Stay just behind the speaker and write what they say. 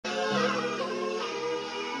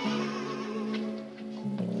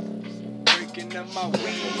of my weed,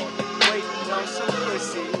 waiting on some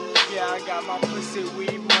pussy. Yeah, I got my pussy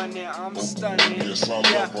weed money, I'm stunning.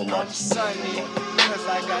 Yeah, I'm sunny, cause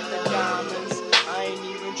I got the diamonds. I ain't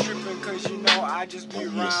even tripping, cause you know I just be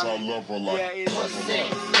rhyming. Yeah, it's pussy,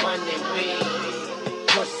 money, weed.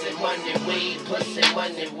 Pussy, money, weed. Pussy,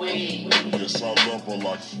 money, weed. Yes, I love her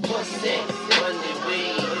like pussy, money,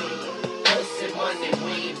 weed. Pussy, money,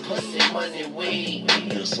 weed. Pussy, money, weed.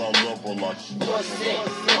 yes, I love her like Pussy,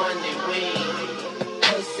 money, weed.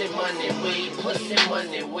 Pussy, money, weed. Pussy,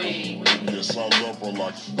 money, weed. yes, I love her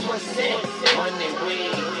like Pussy, money,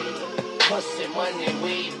 weed. Pussy, money,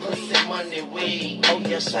 weed. Pussy, money, weed. Oh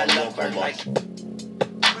yes, I love her like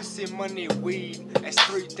pussy, money, weed. That's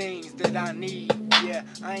three things that I need. Yeah,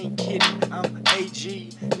 I ain't kidding, I'm AG,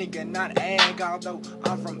 nigga, not Ag, although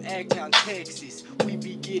I'm from Agtown, Texas. We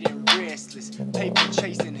be getting restless, paper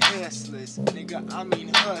chasing hustlers, nigga, I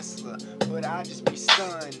mean hustler, but I just be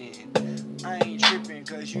stunning. I ain't tripping,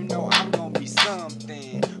 cause you know I'm gonna be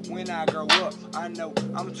something. When I grow up, I know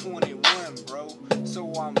I'm 21, bro,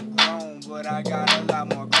 so I'm grown, but I got a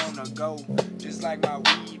lot more grown to go. Just like my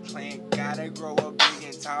weed plant, gotta grow up big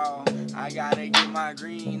and tall. I gotta get my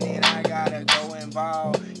green and I gotta go and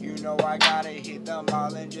ball. You know I gotta hit the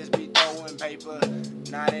mall and just be throwing paper.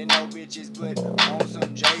 Not in no bitches, but on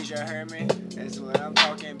some J's, you heard me? That's what I'm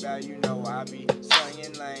talking about, you know I be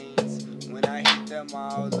swinging lanes. When I hit the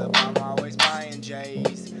mall up, I'm always buying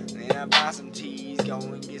J's. Then I buy some T's, go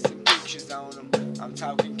and get some pictures on them. I'm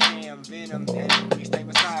talking Cam, Venom, and we stay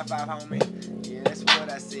beside 5, homie. Yeah, that's what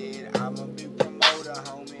I said, I'm a big promoter,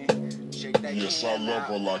 homie. Check that yes, I can love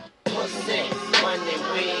her out. like pussy, money,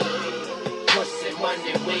 weed. Pussy,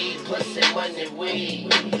 money, weed. Pussy, money, weed.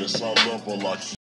 yes, I love her like